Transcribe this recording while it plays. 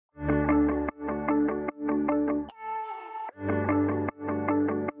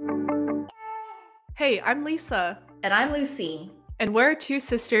Hey, I'm Lisa, And I'm Lucy. and we're two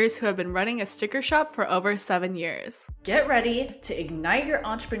sisters who have been running a sticker shop for over 7 years. Get ready to ignite your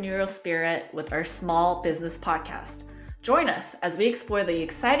entrepreneurial spirit with our small business podcast. Join us as we explore the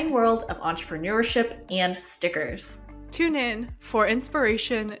exciting world of entrepreneurship and stickers. Tune in for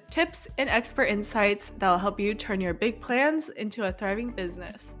inspiration, tips, and expert insights that will help you turn your big plans into a thriving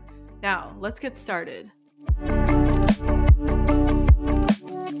business. Now, let's get started.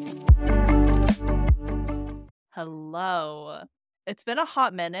 Hello. It's been a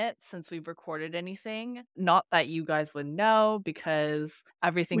hot minute since we've recorded anything. Not that you guys would know because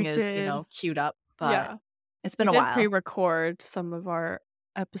everything We is, did. queued up, but Yeah, it's we been a did while. pre-record some of our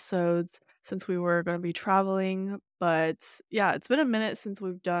episodes since we were going to be traveling, but yeah, it's been a minute since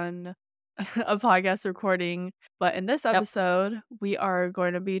we've done a podcast recording. But in this episode, we are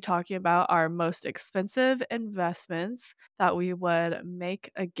going to be talking about our most expensive investments that we would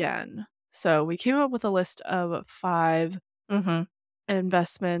make again. So we came up with a list of 5 Mhm.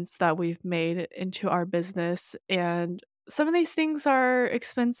 investments that we've made into our business, and some of these things are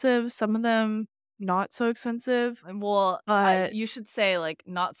expensive, some of them not so expensive, Well, but you should say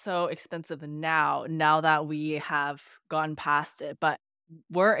not so expensive now that we have gone past it, but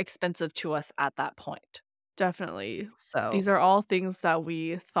were expensive to us at that point. definitely So, these are all things that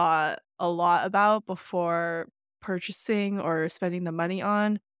we thought a lot about before purchasing or spending the money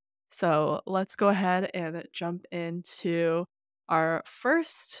on. So let's go ahead and jump into our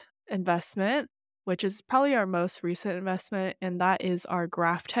first investment, which is probably our most recent investment, and that is our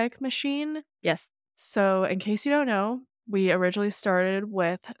GraphTech machine. yes. So, in case you don't know, we originally started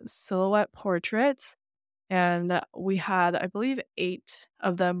with silhouette portraits, and we had, I believe, 8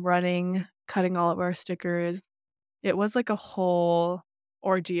 of them running, cutting all of our stickers. It was like a whole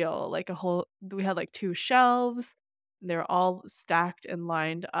ordeal, we had like 2 shelves, and they were all stacked and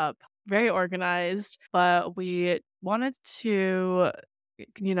lined up, very organized, but we wanted to,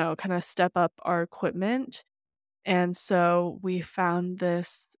 kind of step up our equipment. And so we found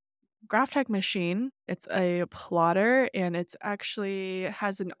this GraphTech machine. It's a plotter and it's actually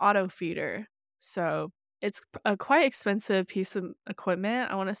has an auto feeder. So it's a quite expensive piece of equipment.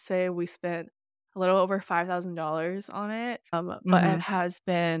 I want to say we spent a little over $5,000 on it. But it Mhm. has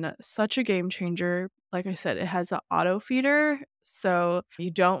been such a game changer. Like I said, it has an auto feeder. So you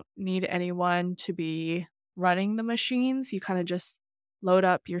don't need anyone to be running the machines. You kind of just load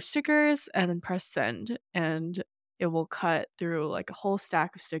up your stickers and then press send. And it will cut through like a whole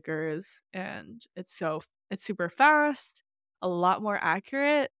stack of stickers, and it's super fast, a lot more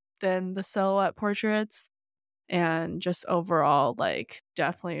accurate than the silhouette portraits, and just overall like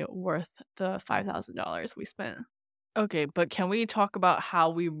definitely worth the $5,000 we spent. Okay, but can we talk about how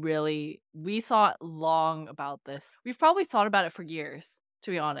we thought long about this? We've probably thought about it for years,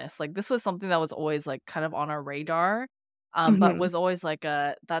 to be honest. Like this was something that was always like kind of on our radar. But Mhm. was always like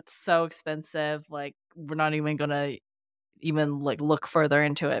that's so expensive, like we're not even gonna even like look further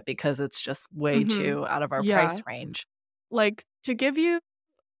into it because it's just way Mhm. too out of our Yeah. price range. Like, to give you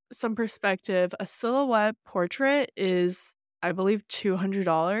some perspective, a silhouette portrait is, I believe,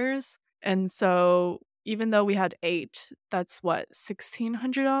 $200, and so even though we had 8, that's what,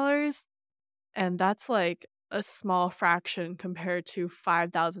 $1,600? And that's like a small fraction compared to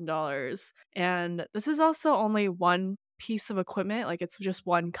 $5,000. And this is also only one piece of equipment, like it's just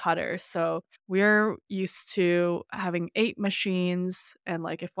one cutter. So we're used to having 8 machines, and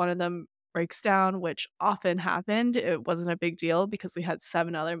like if one of them breaks down, which often happened, it wasn't a big deal because we had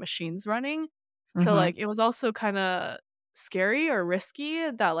 7 other machines running. So Mhm. like it was also kind of scary or risky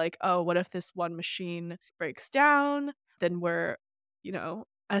that like, oh, what if this one machine breaks down? Then we're, you know,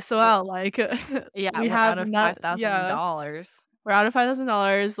 We're SOL, like, Yeah, we we're have out of not yeah, $5,000. we're out of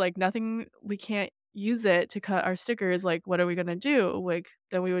 $5,000, like, nothing, we can't use it to cut our stickers, like, what are we gonna do? Like,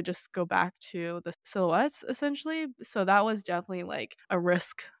 then we would just go back to the silhouettes, essentially, so that was definitely, like, a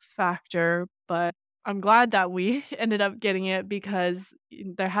risk factor, but I'm glad that we ended up getting it because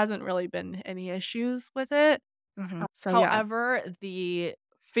there hasn't really been any issues with it. Mhm. So yeah. However, the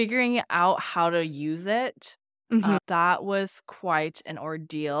figuring out how to use it, Mhm, that was quite an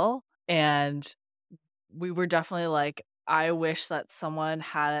ordeal, and we were definitely like, I wish that someone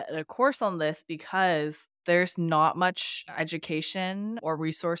had a course on this because there's not much education or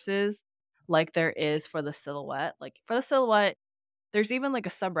resources like there is for the silhouette. Like for the silhouette, there's even like a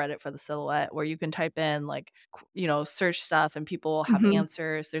subreddit for the silhouette where you can type in search stuff and people have mhm.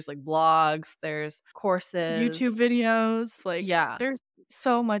 answers. There's like blogs, there's YouTube courses. videos, like, Yeah. there's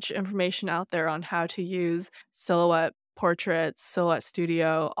so much information out there on how to use silhouette portraits, silhouette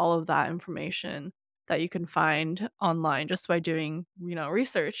studio, all of that information that you can find online just by doing,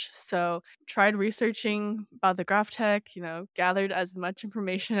 research. So, tried researching about the graph tech, gathered as much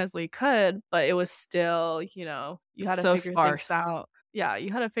information as we could, but it was still, you It's had to so figure things sparse. out. Yeah,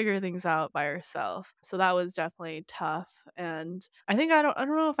 you had to figure things out by yourself. So that was definitely tough. And I think I don't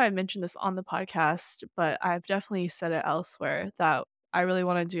know if I mentioned this on the podcast, but I've definitely said it elsewhere that I really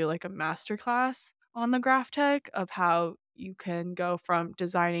want to do like a master class on the graph tech of how you can go from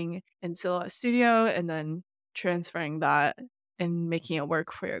designing in Silhouette Studio and then transferring that and making it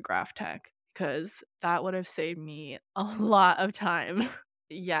work for your graph tech because that would have saved me a lot of time.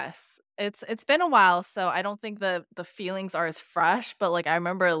 Yes. It's been a while, so I don't think the feelings are as fresh, but, like, I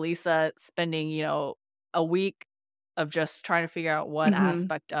remember Lisa spending, a week of just trying to figure out one Mhm.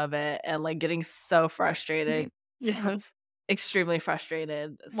 aspect of it and, like, getting so frustrated, Yes. extremely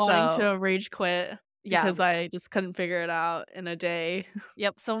frustrated. Wanting So, to rage quit yeah. because I just couldn't figure it out in a day.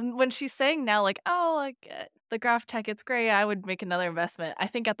 Yep, so when she's saying now, like, "Oh, like, the graph tech, it's great, I would make another investment," I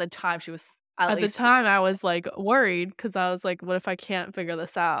think at the time she was at At the least. time, I was, like, worried because I was like, "What if I can't figure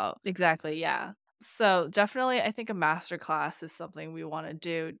this out?" Exactly, yeah. So, definitely, I think a master class is something we wanna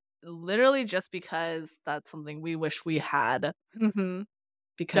do, literally just because that's something we wish we had, Mhm.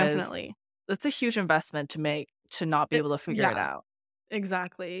 because Definitely. it's a huge investment to make to not be It able to figure it Yeah. out.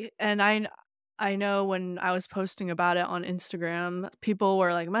 Exactly, and I know when I was posting about it on Instagram, people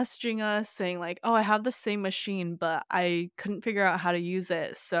were, like, messaging us saying, like, "Oh, I have the same machine, but I couldn't figure out how to use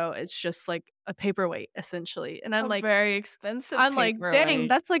it, so it's just like a paperweight, essentially." And A very expensive I'm like, "Dang, paperweight.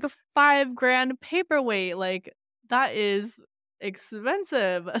 that's like a 5 grand paperweight, like, that is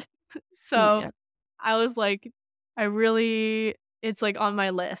expensive." So, Yeah. I was like, I really it's, like, on my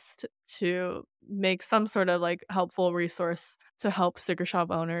list to make some sort of, like, helpful resource to help sticker shop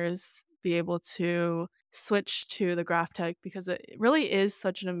owners be able to switch to the Graph Tech because it really is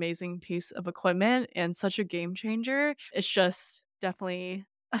such an amazing piece of equipment and such a game changer. It's just definitely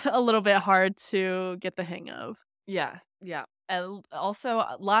a little bit hard to get the hang of. Yeah, yeah, and also,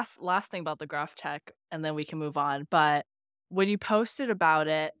 last thing about the graph tech, and then we can move on, but when you posted about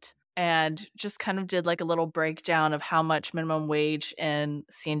it and just kind of did, like, a little breakdown of how much minimum wage in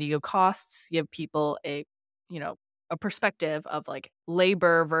San Diego costs, give people you know, a perspective of, like,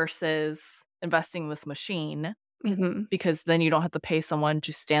 labor versus investing in this machine, Mhm. because then you don't have to pay someone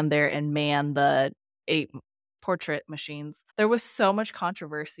to stand there and man the 8 portrait machines. There was so much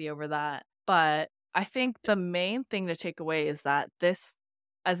controversy over that, but I think the main thing to take away is that this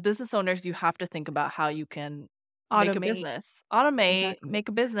as business owners, you have to think about how you can make a Automate. business, automate, Exactly. make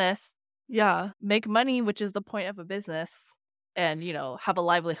a business, Yeah, make money, which is the point of a business, and, have a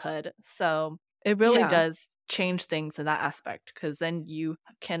livelihood. So, it really yeah, does change things in that aspect, because then you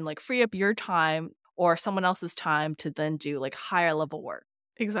can, like, free up your time or someone else's time to then do, like, higher level work.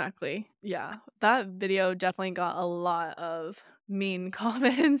 exactly. Yeah, that video definitely got a lot of mean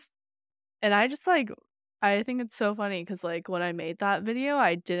comments, and I think it's so funny because like, when I made that video,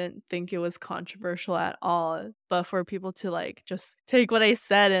 I didn't think it was controversial at all, but for people to, like, just take what I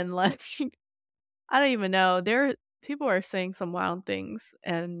said and, like, I don't even know, people are saying some wild things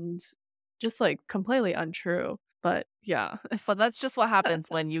and just, like, completely untrue, but yeah. But that's just what happens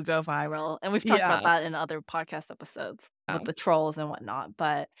when you go viral, and we've talked about Yeah, that in other podcast episodes yeah. with the trolls and whatnot,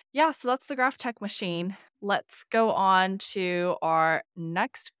 but yeah, so that's the Graph Tech machine. Let's go on to our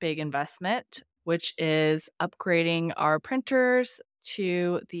next big investment, which is upgrading our printers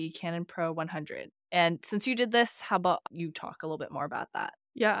to the Canon Pro 100. And since you did this, how about you talk a little bit more about that?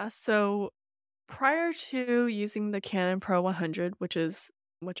 Yeah, so prior to using the Canon Pro 100, which are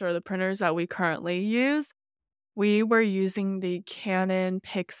the printers that we currently use, we were using the Canon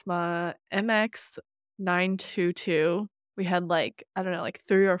Pixma MX922. We had like, I don't know, like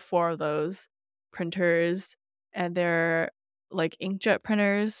 3 or 4 of those printers, and they're like inkjet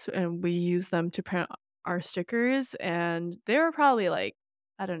printers, and we use them to print our stickers, and they were probably like,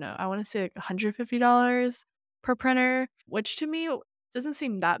 I don't know, I wanna say like $150 per printer, which to me doesn't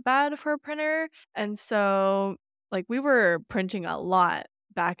seem that bad for a printer, and so, like, we were printing a lot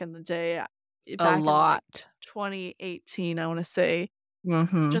back in the day, A back in, like, lot. 2018, I wanna say,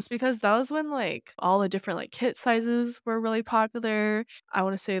 Mhm. just because that was when, like, all the different, like, kit sizes were really popular. I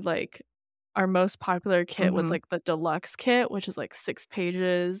wanna say, like, our most popular kit was, Mhm. like, the deluxe kit, which is, like, 6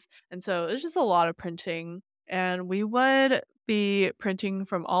 pages, and so it's just a lot of printing, and we would be printing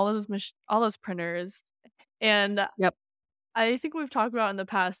from all those printers, and Yep. I think we've talked about in the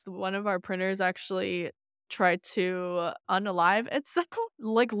past, one of our printers actually tried to unalive itself.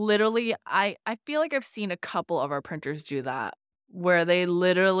 Like, literally, I feel like I've seen a couple of our printers do that, where they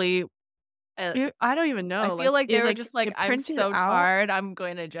literally, uh, I don't even I know, feel like they were just like, it "I'm printed so out. tired, I'm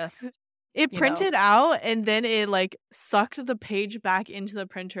going to just" It you know? printed out and then it, like, sucked the page back into the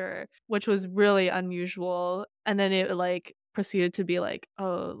printer, which was really unusual, and then it, like, proceeded to be like,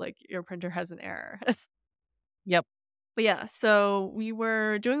 "Oh, like, your printer has an error." Yep. But yeah, so we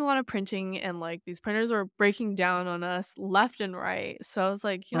were doing a lot of printing and like these printers were breaking down on us left and right. So I was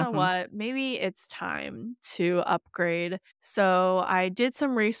like, you know Mhm. what? Maybe it's time to upgrade. So I did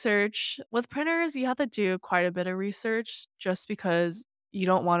some research. With printers, you have to do quite a bit of research just because you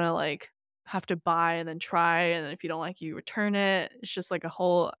don't want to like have to buy and then try. And then if you don't like it, you return it. It's just like a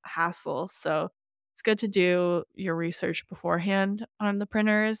whole hassle. So it's good to do your research beforehand on the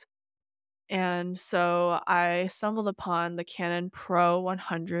printers. And so I stumbled upon the Canon Pro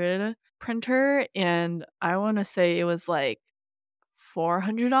 100 printer, and I wanna say it was, like,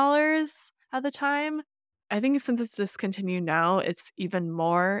 $400 at the time. I think since it's discontinued now, it's even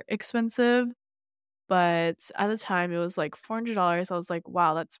more expensive, but at the time, it was, like, $400. I was like,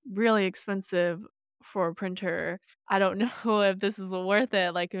 "Wow, that's really expensive for a printer. I don't know if this is worth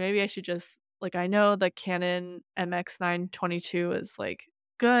it, like, maybe I should just" like, I know the Canon MX922 is, like,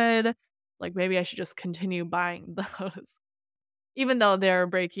 good, like, maybe I should just continue buying those, even though they're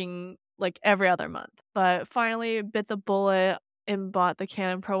breaking, like, every other month. But finally bit the bullet and bought the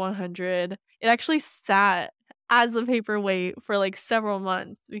Canon Pro 100. It actually sat as a paperweight for, like, several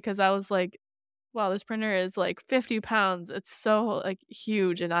months because I was like, wow, this printer is like 50 pounds. It's so like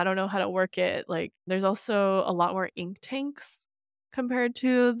huge and I don't know how to work it. Like there's also a lot more ink tanks compared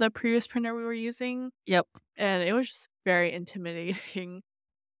to the previous printer we were using. Yep. And it was just very intimidating.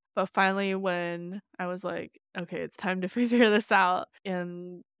 But finally, when I was like, okay, it's time to figure this out.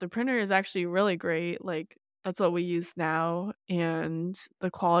 And the printer is actually really great. Like, that's what we use now. And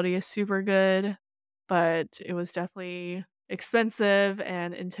the quality is super good. But it was definitely expensive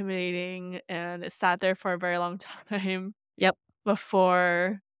and intimidating. And it sat there for a very long time Yep.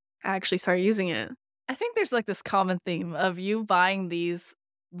 before I actually started using it. I think there's, like, this common theme of you buying these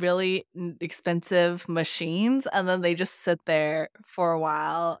really expensive machines, and then they just sit there for a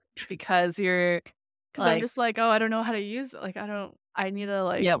while because you're, Cause I'm like just like, oh, I don't know how to use it. Like, I need to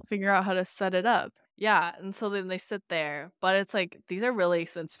like yep. figure out how to set it up. Yeah, and so then they sit there, but it's like, these are really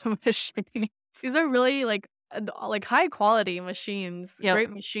expensive machines. These are really, like, high quality machines, Yep. great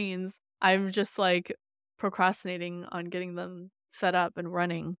machines. I'm just, like, procrastinating on getting them set up and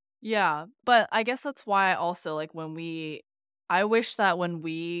running. Yeah, but I guess that's why also, like, I wish that when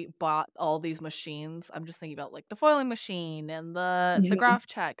we bought all these machines, I'm just thinking about, like, the foiling machine and the Mhm. graph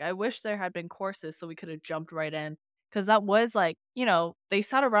check. I wish there had been courses so we could have jumped right in because that was, like, they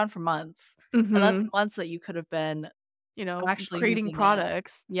sat around for months, and that's Mhm. months that you could have been actually Creating using it.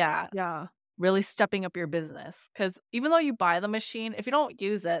 products. Yeah, Yeah, really stepping up your business because even though you buy the machine, if you don't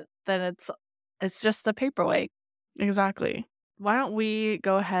use it, then it's just a paperweight. exactly. Why don't we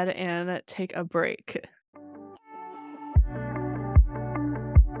go ahead and take a break?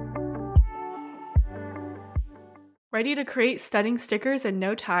 Ready to create stunning stickers in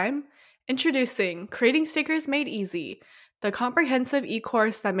no time? Introducing Creating Stickers Made Easy, the comprehensive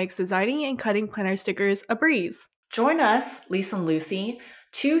e-course that makes designing and cutting planner stickers a breeze. Join us, Lisa and Lucy,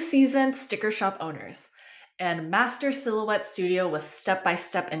 two seasoned sticker shop owners, and master silhouette studio with step by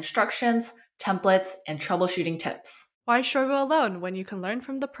step instructions, templates, and troubleshooting tips. Why struggle alone when you can learn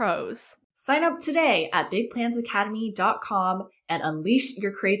from the pros? Sign up today at bigplansacademy.com and unleash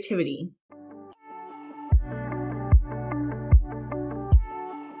your creativity.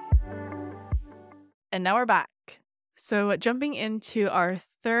 And now we're back. So, jumping into our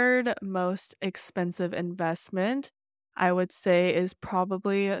third most expensive investment, I would say is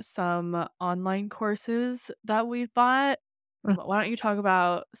probably some online courses that we've bought. Why don't you talk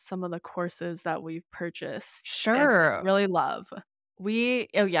about some of the courses that we've purchased and Sure. really love?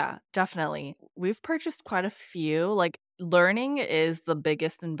 Oh yeah, definitely. We've purchased quite a few. Like learning is the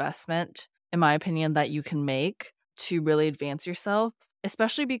biggest investment, in my opinion, that you can make to really advance yourself.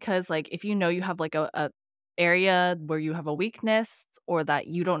 Especially because like if you know you have like a area where you have a weakness or that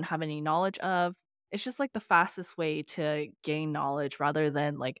you don't have any knowledge of, it's just like the fastest way to gain knowledge rather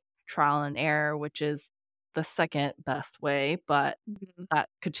than like trial and error, which is the second best way, but Mhm. that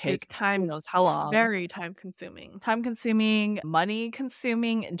could It's take who knows how long. very time consuming. Time consuming, money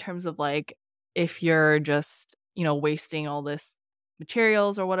consuming in terms of, like, if you're just, wasting all this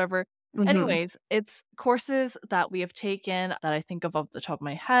materials or whatever. Mhm. Anyways, it's courses that we have taken that I think of off the top of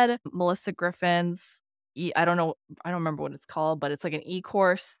my head. Melissa Griffin's I don't know, I don't remember what it's called, but it's like an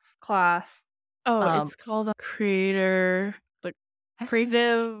e-course class. Oh, Um, it's called a creator the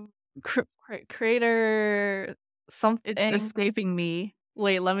creative creator it's something. escaping me.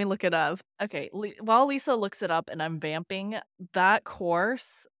 Wait, let me look it up. Okay, while Lisa looks it up and I'm vamping, that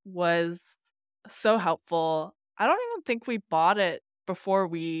course was so helpful. I don't even think we bought it before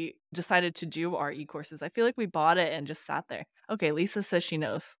we decided to do our e-courses. I feel like we bought it and just sat there. Okay, Lisa says she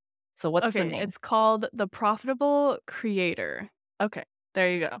knows. So what's the Okay, name? it's called The Profitable Creator. Okay,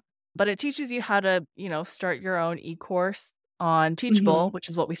 there you go. But it teaches you how to, start your own e-course on Teachable, Mhm. which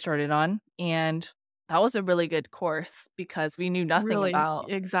is what we started on. And that was a really good course because we knew nothing Really,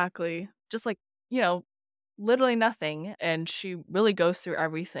 about exactly. just like, you know, literally nothing. And she really goes through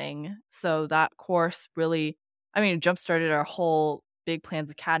everything. So that course really, I mean, jump started our whole Big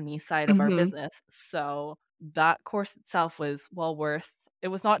Plans Academy side of our Mhm. business. So that course itself was well worth it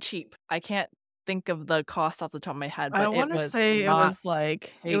was not cheap. I can't think of the cost off the top of my head, I but it wanna was say not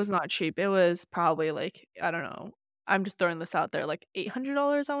it cheap. was not cheap. It was probably, like, I don't know, I'm just throwing this out there, like,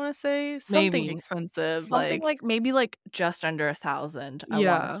 $800, I wanna say? Something Maybe. expensive, Something like like maybe like just under 1,000, I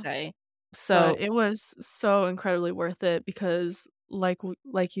wanna yeah, say. but So it was so incredibly worth it because, like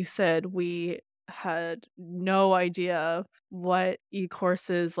you said, we had no idea what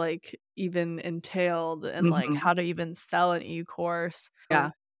e-courses, like, even entailed and, like, mhm, how to even sell an e-course,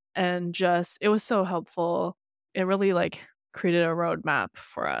 yeah. and just it was so helpful. It really, like, created a roadmap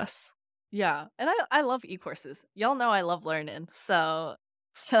for us. Yeah, and I love e-courses. Y'all know I love learning, so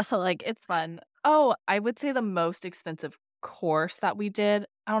like, it's fun. Oh, I would say the most expensive course that we did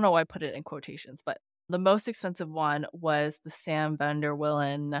I don't know why I put it in quotations, but the most expensive one was the Sam van der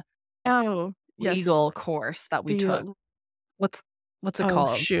Willen Oh, yes, legal course that we the took. What's what's it oh,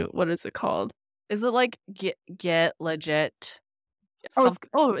 called? shoot, what is it called? Is it like Get Legit?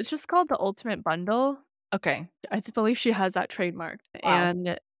 It's just called The Ultimate Bundle. Okay. Believe she has that trademarked, Wow.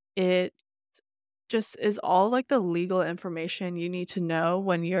 and it just is all, like, the legal information you need to know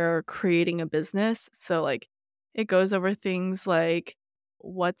when you're creating a business. So, like, it goes over things like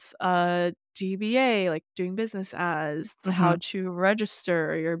what's a DBA, like, doing business as, how Mhm. to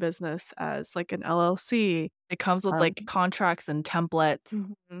register your business as, like, an LLC, It comes with, um like, contracts and templates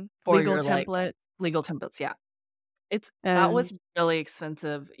for legal your, like, template, legal templates, yeah. That and was really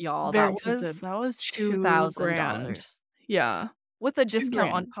expensive, y'all. very That expensive. was That was 2,000. $2,000. Yeah, With a 2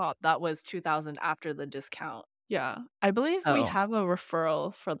 discount on grand. top, that was 2,000 after the discount. Yeah. I believe we So have a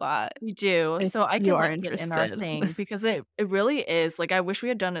referral for that we do, if so I you can are link it in our interested. thing because it really is, like, I wish we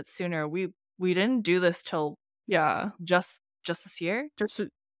had done it sooner. We didn't do this till Yeah. just this year? Just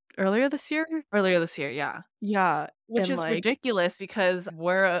earlier this year? Earlier this year, yeah. Yeah, Which and, is like ridiculous because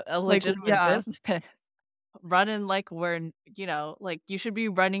we're a legitimate yeah. business running like like, you should be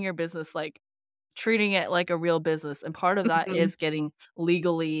running your business, like, treating it like a real business, and part of that Mhm. is getting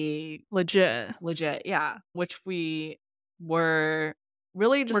legally Legit. legit, yeah, which we were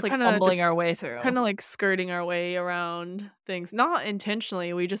really We're just, like, fumbling our way through. kinda, like, skirting our way around things, not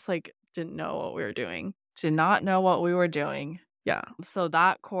intentionally, we just, like, didn't know what we were doing. Did not know what we were doing. Yeah. So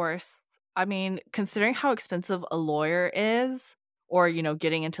that course I mean, considering how expensive a lawyer is or,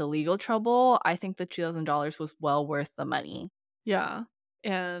 getting into legal trouble, I think the $2,000 was well worth the money. Yeah,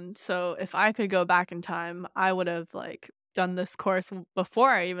 and so if I could go back in time, I would've, like, done this course before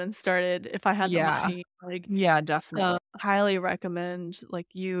I even started if I had the Yeah. money, like, Yeah, definitely. highly recommend, like,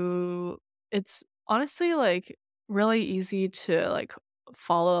 it's honestly, like, really easy to, like,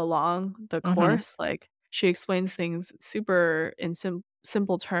 follow along the Mhm. course, like, she explains things super in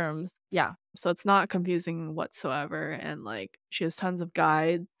simple terms, Yeah. so it's not confusing whatsoever, and, like, she has tons of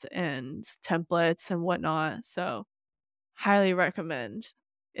guides and templates and whatnot, so highly recommend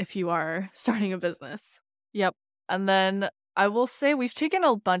if you are starting a business. Yep. And then I will say we've taken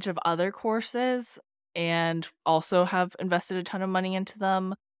a bunch of other courses and also have invested a ton of money into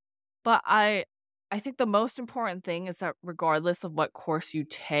them. But I think the most important thing is that regardless of what course you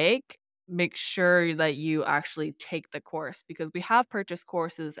take, make sure that you actually take the course because we have purchased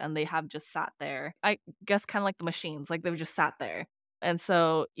courses and they have just sat there. I guess kind of like the machines, like they've just sat there. And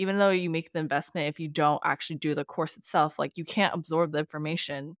so even though you make the investment, if you don't actually do the course itself, like you can't absorb the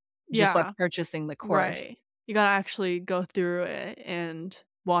information just by Yeah, purchasing the course. right. You gotta actually go through it and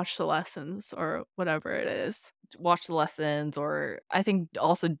watch the lessons or whatever it is. Watch the lessons or I think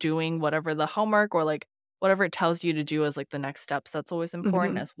also doing whatever the homework or, like, whatever it tells you to do as, like, the next steps, that's always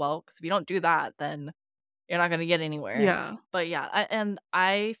important Mhm. as well. Because if you don't do that, then you're not gonna get anywhere. Yeah. But yeah, and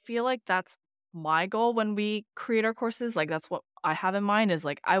I feel like that's my goal when we create our courses, like, that's what I have in mind is,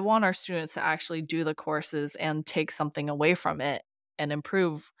 like, I want our students to actually do the courses and take something away from it and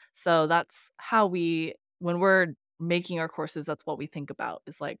improve. So that's how we when we're making our courses, that's what we think about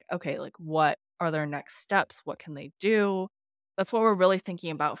is, like, okay, like, what are their next steps? What can they do? That's what we're really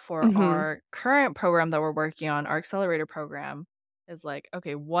thinking about for Mhm. our current program that we're working on, our accelerator program is like,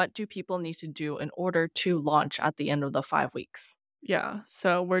 okay, what do people need to do in order to launch at the end of the 5 weeks? Yeah,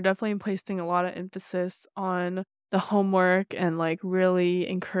 so we're definitely placing a lot of emphasis on the homework and, like, really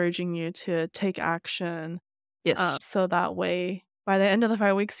encouraging you to take action, Yes. so that way, by the end of the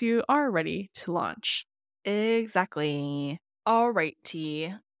 5 weeks, you are ready to launch. Exactly.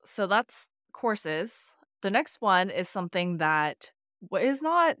 Alrighty. So that's courses. The next one is something that is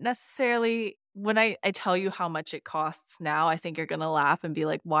not necessarily when I tell you how much it costs now, I think you're gonna laugh and be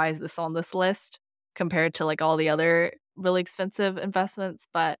like, why is this on this list compared to like all the other really expensive investments?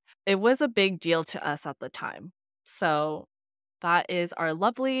 But it was a big deal to us at the time. So that is our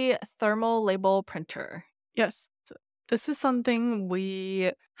lovely thermal label printer. Yes. This is something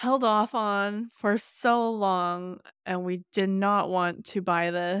we held off on for so long, and we did not want to buy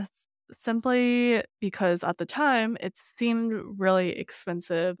this simply because at the time it seemed really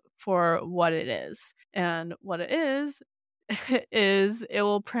expensive for what it is. And what it is, is it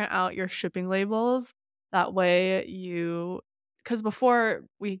will print out your shipping labels. That way because before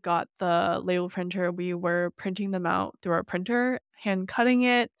we got the label printer, we were printing them out through our printer, hand cutting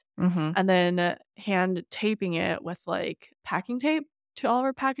it, Mm-hmm. and then hand taping it with, like, packing tape to all of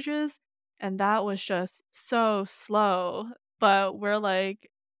our packages, and that was just so slow, but we're like,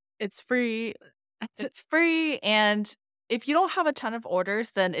 "It's free." It's free, and if you don't have a ton of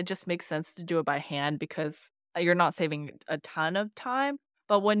orders, then it just makes sense to do it by hand because, you're not saving a ton of time,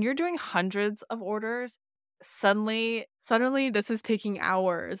 but when you're doing hundreds of orders, suddenly Suddenly, this is taking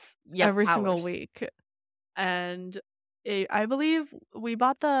hours yep, every single hours. week. And I believe we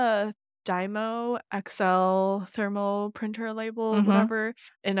bought the Dymo XL thermal printer label, Mhm. whatever,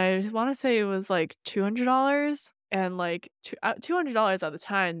 and I wanna say it was, like, $200, and, like, $200 at the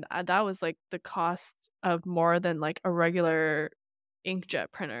time, that was, like, the cost of more than, like, a regular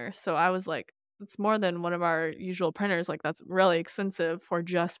inkjet printer, so I was like, "It's more than one of our usual printers, like, that's really expensive for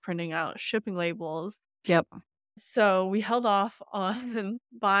just printing out shipping labels." Yep. So, we held off on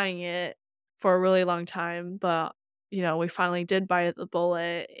buying it for a really long time, but, we finally did bite the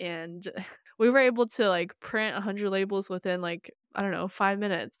bullet, and we were able to, like, print 100 labels within, like, I don't know, 5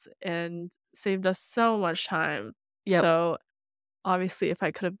 minutes, and saved us so much time. Yep. So, obviously, if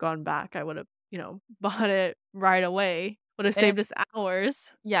I could have gone back, I would've, bought it right away, would've And saved us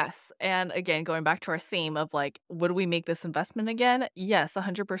hours. yes, and again, going back to our theme of, like, would we make this investment again? Yes,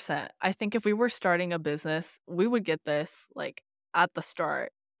 100%. I think if we were starting a business, we would get this, like, at the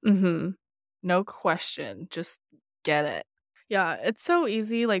start. Mhm. No question, just get it. Yeah, it's so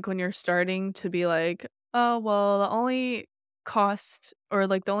easy, like, when you're starting to be like, "Oh, well, the only cost or,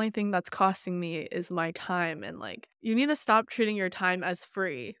 like, the only thing that's costing me is my time," and, like, you need to stop treating your time as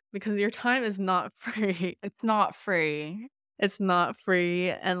free because your time is not free. It's not free. It's not free,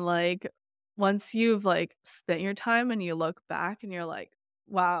 and, like, once you've, like, spent your time and you look back and you're like,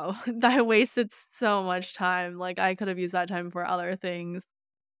 "Wow, I wasted so much time, like, I could have used that time for other things."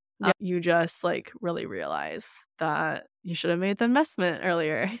 You just, like, really realize that you should have made the investment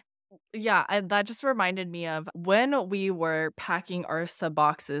earlier. Yeah, and that just reminded me of when we were packing our sub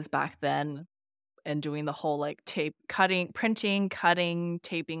boxes back then and doing the whole like tape cutting, printing, cutting,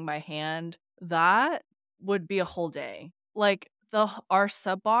 taping by hand. That would be a whole day. Like our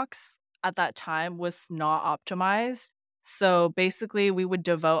sub box at that time was not optimized. So basically we would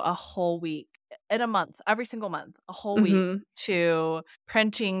devote a whole week in a month, every single month, a whole week Mhm, to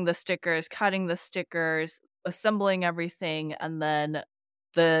printing the stickers, cutting the stickers, assembling everything, and then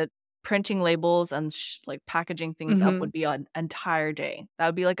the printing labels and like packaging things up mhm. would be an entire day. That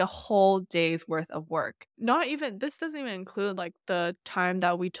would be like a whole day's worth of work. Not even this doesn't even include, like, the time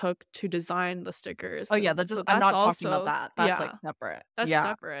that we took to design the Oh stickers, yeah, and that just so I'm that's not talking about also that. That's like yeah, separate. that's Yeah.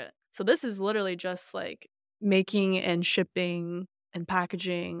 separate. So this is literally just, like, making and shipping and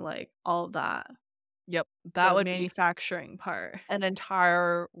packaging, like, all of that, Yep. That the would be manufacturing part. an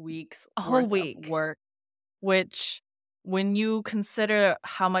entire week's A whole worth of week. work, which when you consider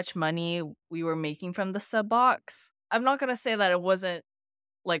how much money we were making from the sub box, I'm not gonna say that it wasn't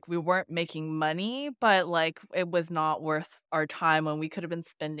like we weren't making money, but like it was not worth our time when we could have been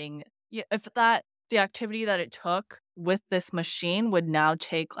spending if that the activity that it took with this machine would now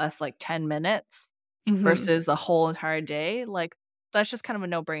take us like 10 minutes Mhm. versus the whole entire day, like that's just kind of a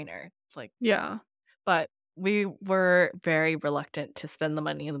no-brainer. It's like, Yeah. but we were very reluctant to spend the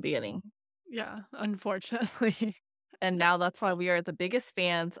money in the beginning. Yeah, unfortunately. And now that's why we are the biggest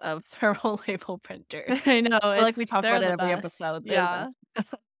fans of thermal label printers. I know, I feel like we talk about they're it the every best. episode. They're the Yeah. best.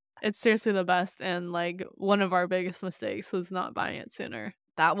 It's seriously the best, and, like, one of our biggest mistakes was not buying it sooner.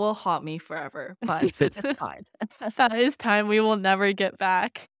 That will haunt me forever, but it's fine. That is time we will never get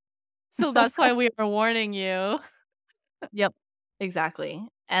back. So that's why we are warning you. Yep, exactly.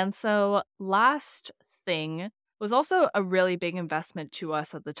 And so last thing, was also a really big investment to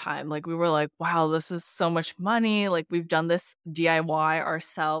us at the time. Like, we were like, wow, this is so much money. Like, we've done this DIY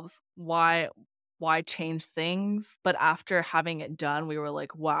ourselves. Why change things? But after having it done, we were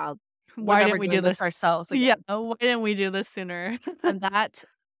like, wow, we're Why never didn't we do doing this this? ourselves Yeah, again. why didn't we do this sooner? And that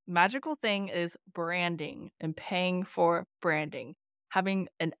magical thing is branding and paying for branding. Having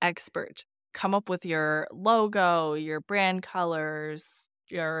an expert come up with your logo, your brand colors,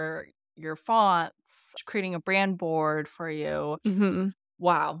 your fonts, creating a brand board for you. Mhm.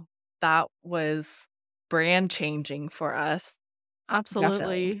 Wow, that was brand changing for us. Definitely.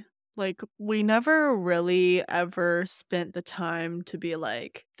 Absolutely. Like, we never really ever spent the time to be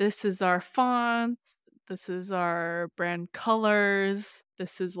like, this is our fonts, this is our brand colors,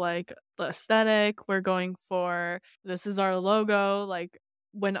 this is like the aesthetic we're going for, this is our logo. Like,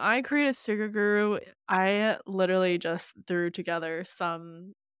 when I created Sticker Guru, I literally just threw together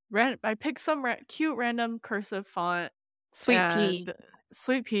I picked some cute random cursive font Sweet pea. and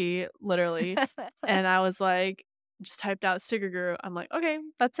sweet pea, literally. And I was like, just typed out sticker guru. I'm like, okay,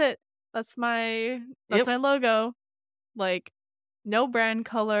 that's it. That's Yep. my logo. Like, no brand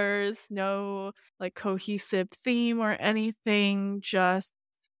colors, no like cohesive theme or anything, just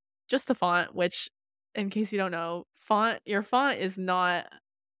the font, which in case you don't know, your font is not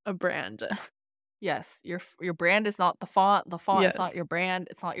a brand. Yes, your brand is not the font is Yes. not your brand,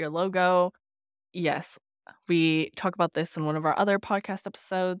 it's not your logo. Yes, we talk about this in one of our other podcast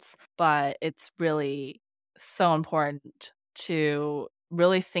episodes, but it's really so important to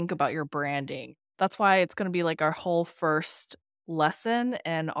really think about your branding. That's why it's gonna be like our whole first lesson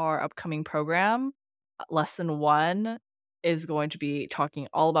in our upcoming program. Lesson 1 is going to be talking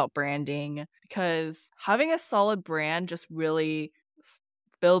all about branding because having a solid brand just really s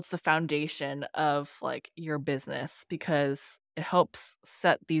builds the foundation of, like, your business because it helps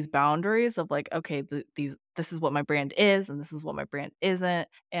set these boundaries of like, okay, this is what my brand is and this is what my brand isn't,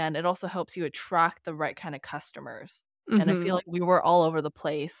 and it also helps you attract the right kind of customers. And I feel Mhm. like we were all over the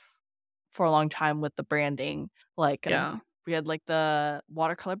place for a long time with the branding. Like, Yeah. we had like the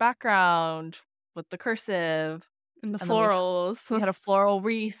watercolor background with the cursive, And the and then we florals. had a floral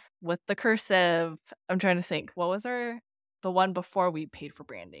wreath with the cursive. I'm trying to think, what was the one before we paid for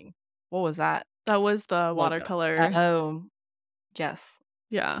branding? What was that That was the logo? watercolor. Oh, yes.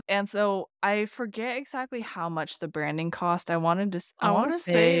 Yeah. And so I forget exactly how much the branding cost. I I wanna wanna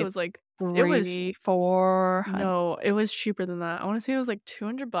say say it was 3, 400. no, it was cheaper than that. I wanna say it was like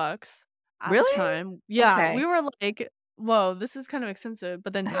 $200 at the Really? time. Yeah, Okay. we were like, "Whoa, this is kind of expensive,"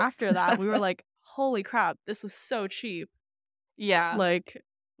 but then after that, we were like, "Holy crap, this was so cheap." Yeah. Like,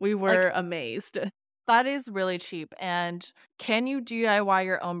 we Like, were amazed. that is really cheap, and can you DIY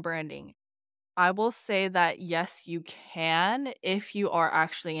your own branding? I will say that yes, you can if you are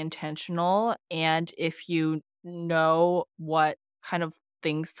actually intentional and if you know what kind of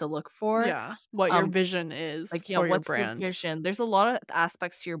things to look for. Yeah, what your Um, vision is like, yeah, for your what's your brand. vision? There's a lot of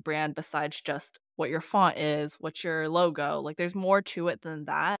aspects to your brand besides just what your font is, what's your logo. Like, there's more to it than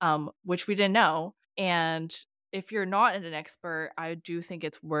that, which we didn't know. And if you're not an expert, I do think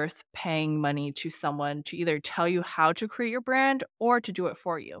it's worth paying money to someone to either tell you how to create your brand or to do it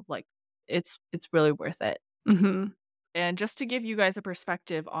for you. Like, it's really worth it. Mhm. And just to give you guys a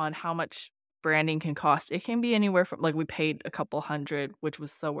perspective on how much branding can cost, it can be anywhere from like we paid a couple hundred, which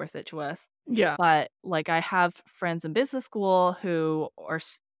was so worth it to us. Yeah. But like I have friends in business school who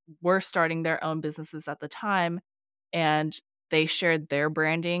were starting their own businesses at the time, and they shared their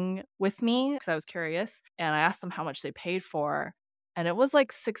branding with me because I was curious, and I asked them how much they paid for, and it was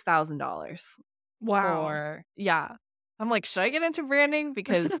like $6,000 Wow. for yeah. I'm like, should I get into branding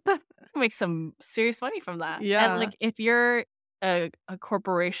because make some serious money from that. And, Yeah. like, if you're a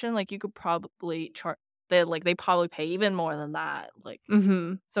corporation, like, you could probably charge they probably pay even more than that, like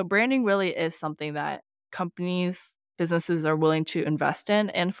Mhm. so branding really is something that businesses are willing to invest in,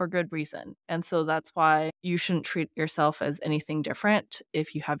 and for good reason. And so that's why you shouldn't treat yourself as anything different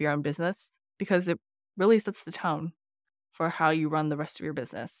if you have your own business, because it really sets the tone for how you run the rest of your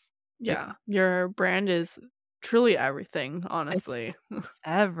business. Like, Yeah, your brand is truly everything, it's honestly.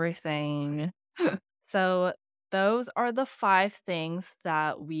 everything. So, those are the 5 things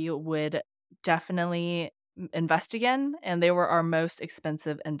that we would definitely invest again, and they were our most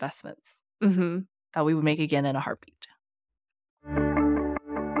expensive investments Mhm. that we would make again in a heartbeat.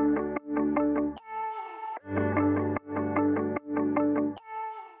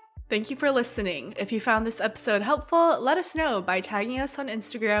 Thank you for listening. If you found this episode helpful, let us know by tagging us on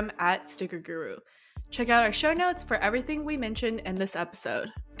Instagram at Sticker Guru. Check out our show notes for everything we mentioned in this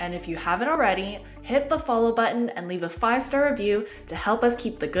episode. And if you haven't already, hit the follow button and leave a 5-star review to help us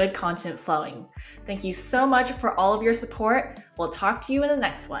keep the good content flowing. Thank you so much for all of your support. We'll talk to you in the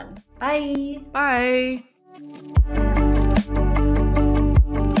next one. Bye! Bye!